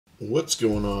What's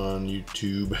going on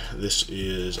YouTube? This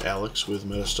is Alex with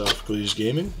Metastophicles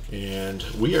Gaming, and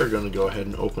we are going to go ahead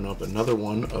and open up another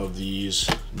one of these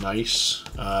nice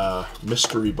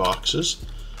mystery boxes.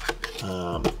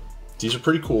 These are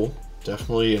pretty cool.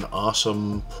 Definitely an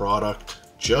awesome product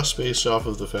just based off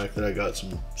of the fact that I got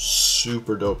some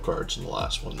super dope cards in the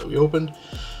last one that we opened.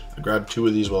 I grabbed two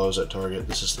of these while I was at Target.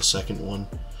 This is the second one.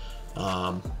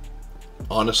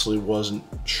 Honestly wasn't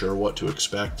sure what to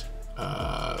expect.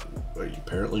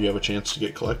 Apparently you have a chance to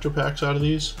get collector packs out of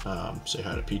these. Say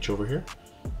hi to Peach over here.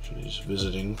 She's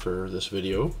visiting for this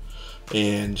video.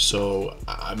 And so,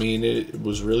 I mean, it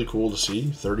was really cool to see.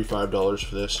 $35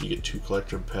 for this. You get two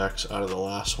collector packs out of the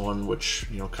last one, which,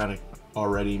 you know, kind of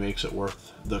already makes it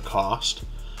worth the cost.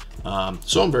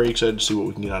 So I'm very excited to see what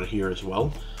we can get out of here as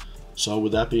well. So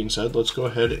with that being said, let's go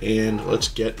ahead and let's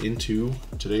get into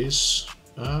today's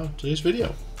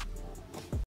video.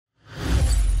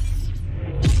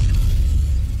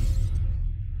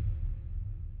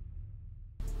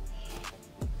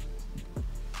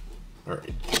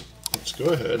 Alright, let's go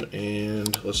ahead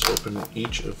and let's open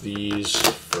each of these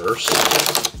first.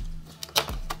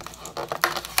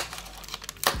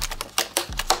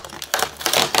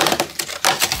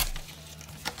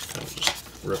 Kind of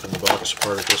just ripping the box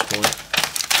apart at this point.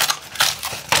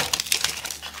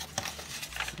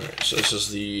 Alright, so this is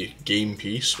the game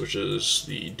piece, which is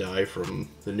the die from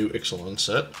the new Ixalan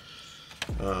set.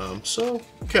 So,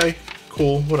 okay,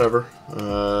 cool, whatever.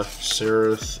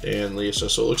 Sereth and Lisa,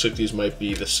 so it looks like these might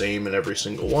be the same in every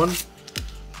single one.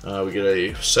 We get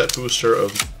a set booster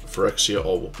of Phyrexia,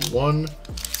 all will be one.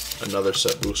 Another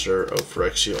set booster of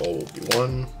Phyrexia, all will be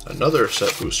one. Another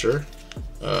set booster,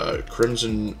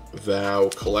 Crimson Vow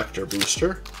Collector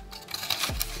booster.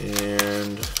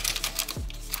 And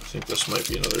I think this might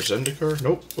be another Zendikar.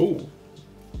 Nope. Oh,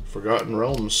 Forgotten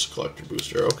Realms Collector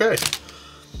booster. Okay.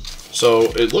 So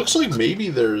it looks like maybe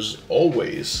there's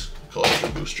always collector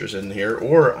boosters in here,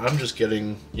 or I'm just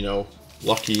getting, you know,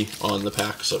 lucky on the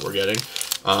packs that we're getting.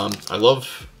 I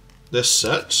love this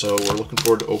set, so we're looking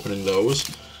forward to opening those.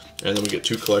 And then we get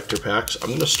two collector packs. I'm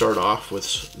going to start off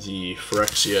with the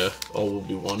Phyrexia, all will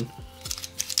be one.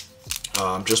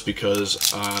 Just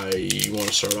because I want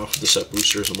to start off with the set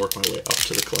boosters and work my way up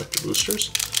to the collector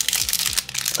boosters.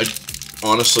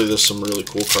 Honestly, there's some really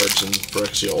cool cards in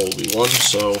Phyrexia, all will be one,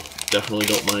 so definitely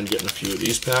don't mind getting a few of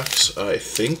these packs. I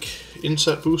think in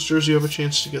set boosters you have a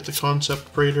chance to get the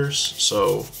concept Praetors,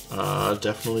 so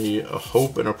definitely a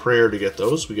hope and a prayer to get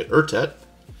those. We get Urtet,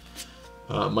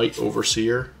 Might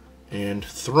Overseer, and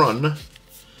Thrun.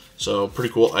 So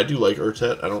pretty cool. I do like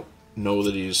Urtet. I don't know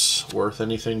that he's worth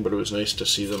anything, but it was nice to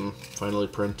see them finally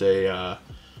print a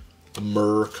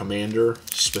Myr Commander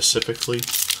specifically.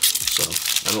 So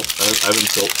I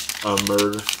haven't built a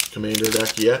Myr Commander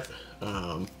deck yet.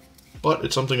 But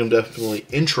it's something I'm definitely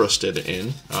interested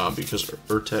in because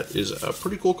Urtet is a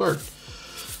pretty cool card.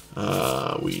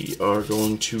 We are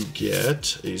going to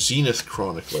get a Zenith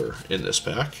Chronicler in this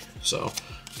pack, so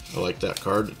I like that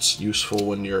card. It's useful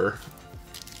when you're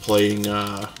playing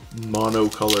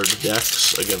mono-colored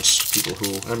decks against people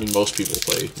who, I mean, most people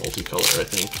play multicolor, I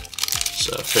think. It's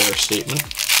a fair statement.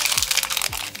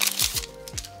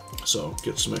 So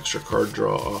get some extra card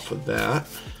draw off of that.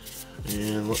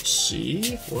 And let's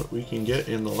see what we can get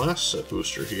in the last set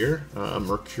booster here.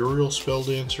 Mercurial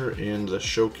Spelldancer and the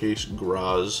Showcase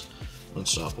Graz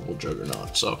Unstoppable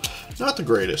Juggernaut. So, not the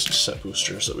greatest set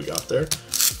boosters that we got there.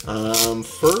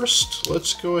 First,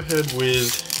 let's go ahead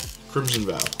with Crimson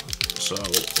Vow. So,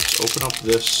 let's open up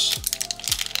this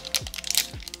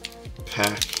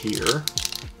pack here.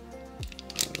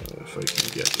 If I can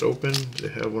get it open. They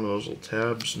have one of those little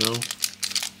tabs? No.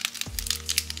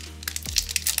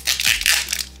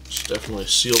 Definitely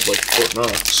sealed like Fort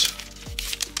Knox.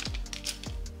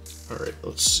 Alright,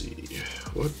 let's see.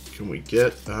 What can we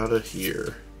get out of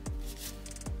here?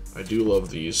 I do love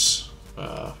these,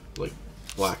 like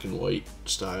black and white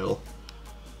style.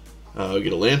 We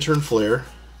get a Lantern Flare,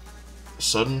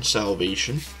 Sudden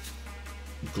Salvation,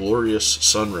 Glorious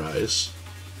Sunrise.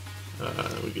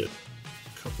 We get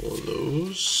a couple of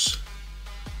those.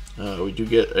 We do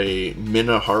get a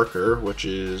Minna Harker, which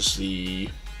is the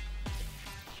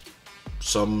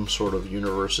some sort of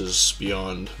universes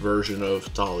beyond version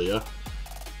of Talia.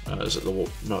 Is it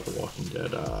not the Walking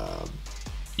Dead?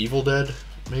 Evil Dead,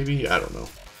 maybe? I don't know.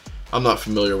 I'm not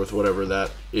familiar with whatever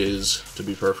that is, to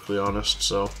be perfectly honest.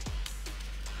 So,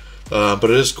 but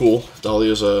it is cool.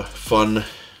 Talia is a fun,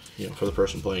 you know, for the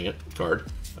person playing it, card.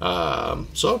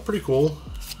 So pretty cool.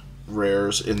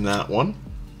 Rares in that one.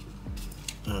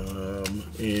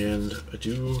 And I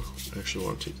do actually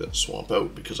want to take that swamp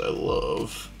out because I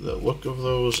love the look of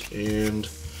those. And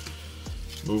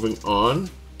moving on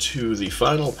to the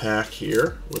final pack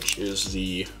here, which is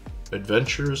the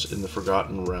Adventures in the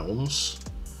Forgotten Realms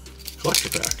collector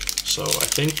pack. So I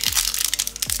think,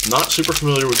 not super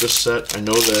familiar with this set. I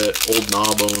know that Old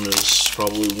Gnawbone is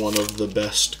probably one of the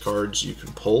best cards you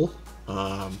can pull.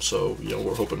 So, you know,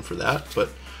 we're hoping for that. But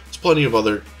there's plenty of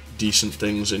other decent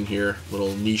things in here.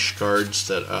 Little niche cards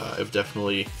that I've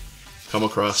definitely come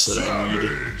across that I need.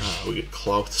 We get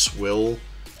Clouth's Will,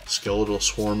 Skeletal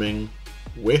Swarming,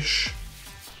 Wish,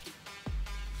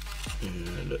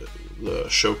 and the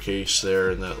showcase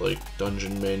there in that like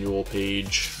dungeon manual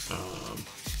page.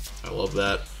 I love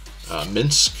that.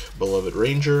 Minsk, Beloved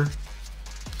Ranger,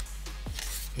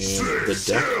 and the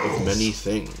Deck of Many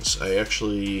Things.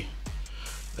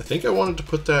 I think I wanted to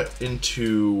put that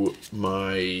into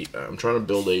my, I'm trying to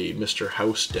build a Mr.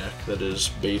 House deck that is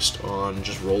based on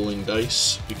just rolling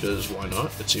dice, because why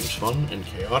not? It seems fun and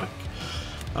chaotic.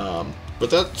 But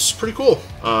that's pretty cool.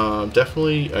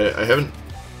 Definitely, I haven't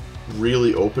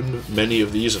really opened many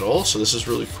of these at all, so this is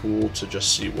really cool to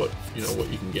just see what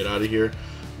you can get out of here.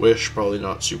 Wish, probably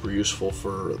not super useful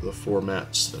for the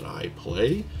formats that I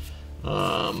play.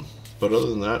 But other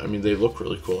than that, I mean, they look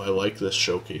really cool. I like this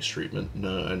showcase treatment.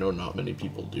 I know not many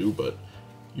people do, but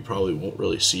you probably won't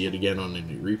really see it again on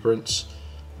any reprints.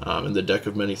 And the Deck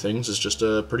of Many Things is just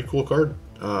a pretty cool card.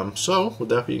 So, with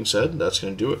that being said, that's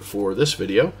going to do it for this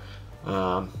video.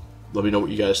 Let me know what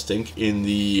you guys think in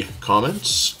the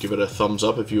comments. Give it a thumbs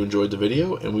up if you enjoyed the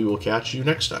video, and we will catch you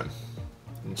next time.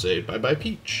 And say bye-bye,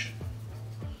 Peach.